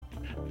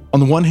On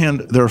the one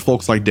hand, there are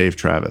folks like Dave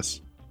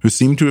Travis, who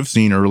seem to have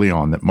seen early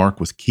on that Mark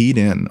was keyed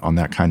in on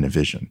that kind of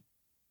vision.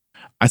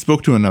 I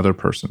spoke to another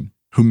person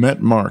who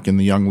met Mark in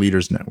the Young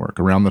Leaders Network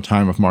around the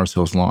time of Mars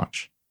Hill's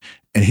launch.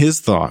 And his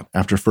thought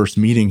after first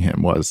meeting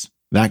him was,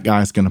 that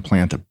guy's going to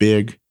plant a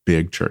big,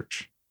 big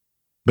church.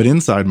 But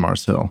inside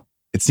Mars Hill,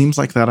 it seems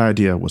like that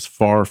idea was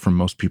far from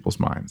most people's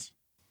minds.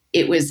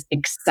 It was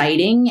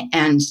exciting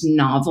and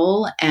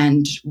novel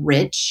and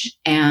rich,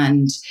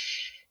 and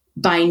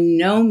by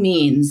no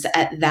means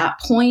at that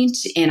point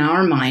in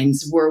our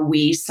minds were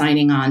we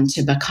signing on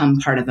to become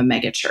part of a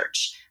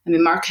megachurch. I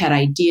mean, Mark had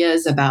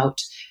ideas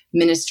about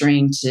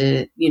ministering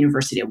to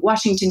University of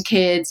Washington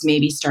kids,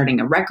 maybe starting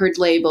a record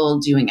label,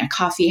 doing a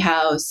coffee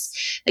house.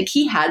 Like,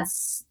 he had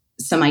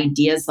some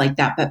ideas like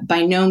that, but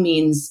by no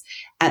means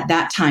at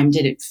that time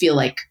did it feel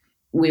like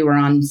we were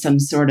on some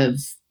sort of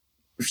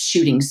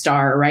shooting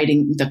star,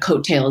 riding the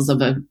coattails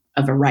of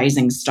a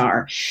rising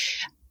star.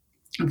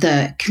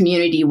 The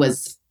community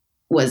was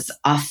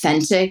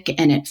authentic,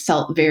 and it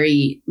felt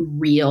very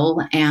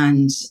real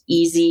and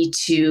easy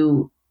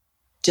to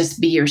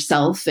just be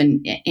yourself,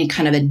 and in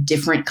kind of a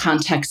different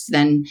context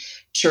than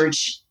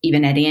church,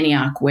 even at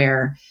Antioch,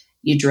 where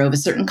you drove a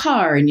certain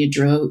car and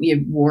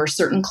you wore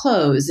certain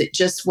clothes. It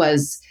just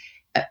was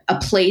a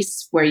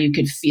place where you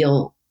could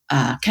feel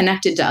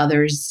connected to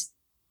others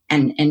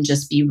and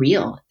just be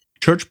real.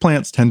 Church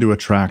plants tend to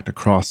attract a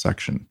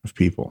cross-section of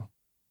people.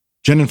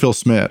 Jen and Phil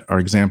Smith are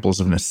examples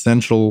of an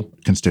essential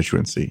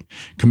constituency,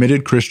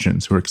 committed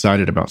Christians who are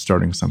excited about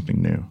starting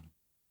something new.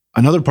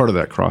 Another part of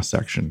that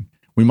cross-section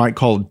we might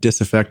call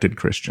disaffected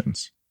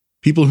Christians,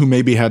 people who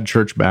maybe had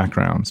church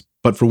backgrounds,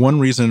 but for one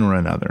reason or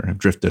another have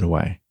drifted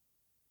away.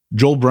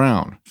 Joel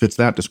Brown fits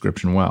that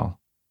description well.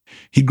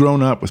 He'd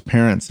grown up with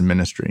parents in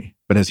ministry,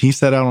 but as he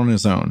set out on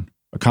his own,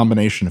 a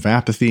combination of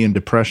apathy and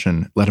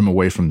depression led him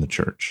away from the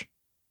church.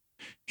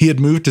 He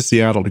had moved to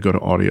Seattle to go to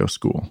audio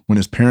school when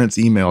his parents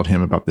emailed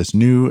him about this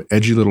new,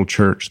 edgy little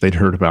church they'd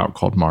heard about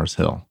called Mars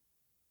Hill.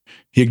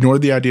 He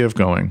ignored the idea of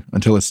going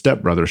until his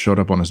stepbrother showed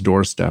up on his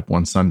doorstep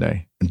one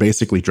Sunday and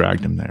basically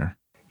dragged him there.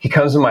 He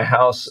comes to my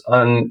house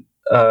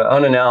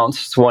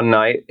unannounced one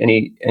night, and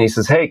he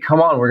says, "Hey,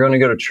 come on, we're going to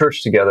go to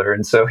church together."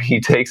 And so he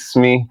takes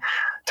me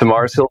to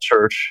Mars Hill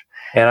Church.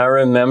 And I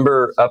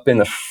remember up in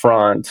the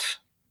front,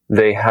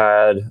 they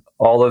had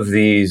all of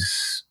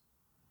these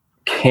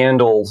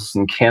candles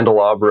and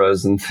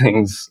candelabras and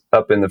things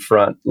up in the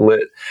front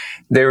lit.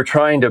 They were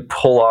trying to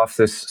pull off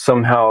this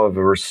somehow of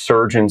a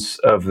resurgence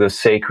of the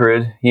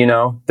sacred, you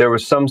know? There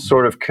was some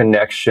sort of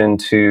connection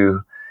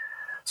to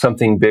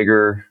something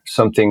bigger,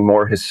 something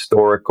more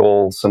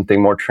historical,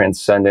 something more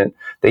transcendent.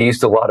 They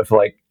used a lot of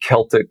like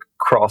Celtic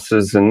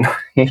crosses and,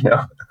 you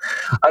know,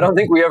 I don't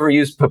think we ever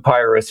used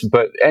papyrus,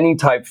 but any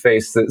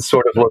typeface that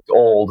sort of looked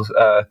old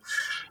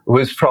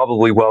was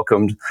probably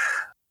welcomed.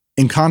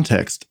 In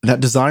context,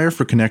 that desire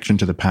for connection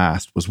to the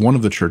past was one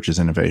of the church's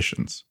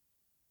innovations.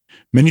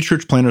 Many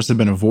church planners have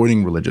been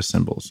avoiding religious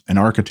symbols and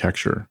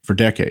architecture for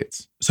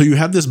decades. So you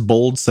have this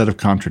bold set of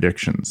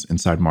contradictions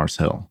inside Mars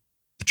Hill.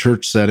 The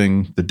church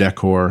setting, the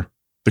decor,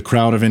 the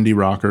crowd of indie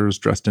rockers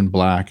dressed in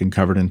black and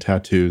covered in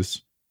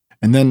tattoos.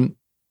 And then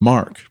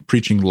Mark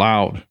preaching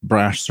loud,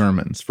 brash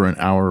sermons for an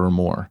hour or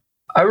more.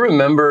 I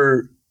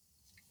remember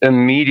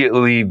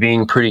immediately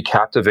being pretty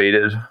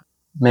captivated.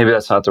 Maybe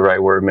that's not the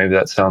right word. Maybe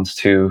that sounds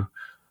too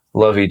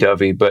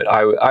lovey-dovey, but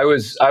I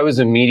was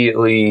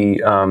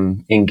immediately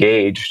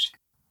engaged.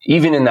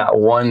 Even in that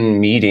one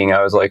meeting,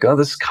 I was like, oh,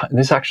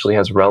 this actually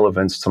has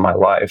relevance to my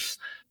life.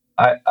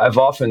 I've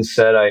often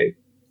said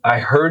I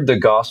heard the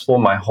gospel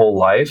my whole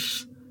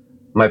life.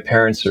 My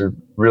parents are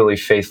really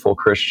faithful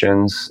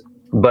Christians,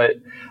 but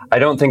I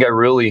don't think I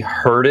really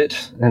heard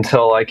it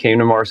until I came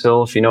to Mars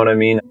Hill, if you know what I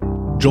mean.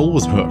 Joel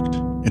was hooked.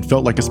 It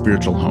felt like a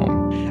spiritual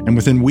home, and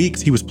within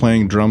weeks he was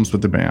playing drums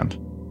with the band.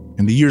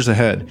 In the years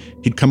ahead,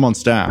 he'd come on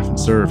staff and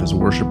serve as a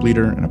worship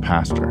leader and a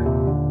pastor.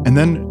 And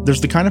then there's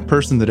the kind of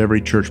person that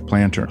every church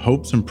planter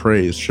hopes and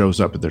prays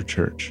shows up at their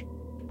church.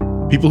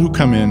 People who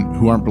come in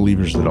who aren't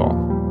believers at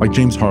all, like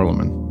James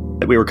Harleman.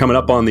 We were coming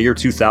up on the year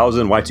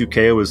 2000,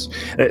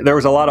 Y2K there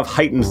was a lot of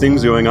heightened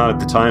things going on at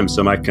the time,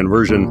 so my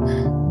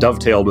conversion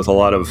dovetailed with a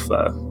lot of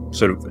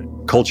sort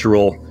of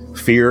cultural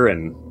fear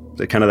and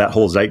kind of that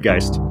whole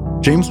zeitgeist.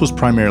 James was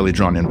primarily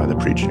drawn in by the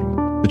preaching,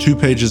 the 2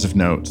 pages of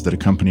notes that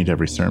accompanied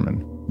every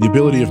sermon, the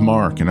ability of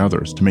Mark and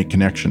others to make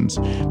connections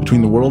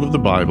between the world of the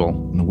Bible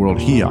and the world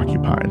he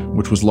occupied,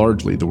 which was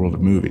largely the world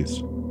of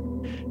movies.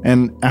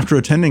 And after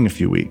attending a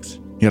few weeks,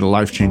 he had a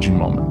life-changing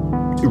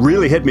moment. It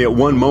really hit me at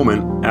one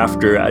moment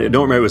after, I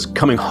don't remember, I was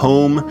coming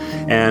home,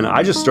 and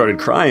I just started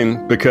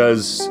crying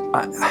because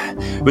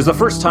it was the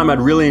first time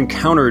I'd really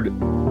encountered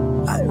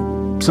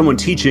someone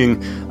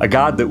teaching a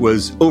God that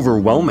was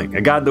overwhelming,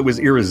 a God that was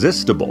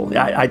irresistible.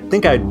 I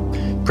think I'd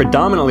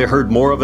predominantly heard more of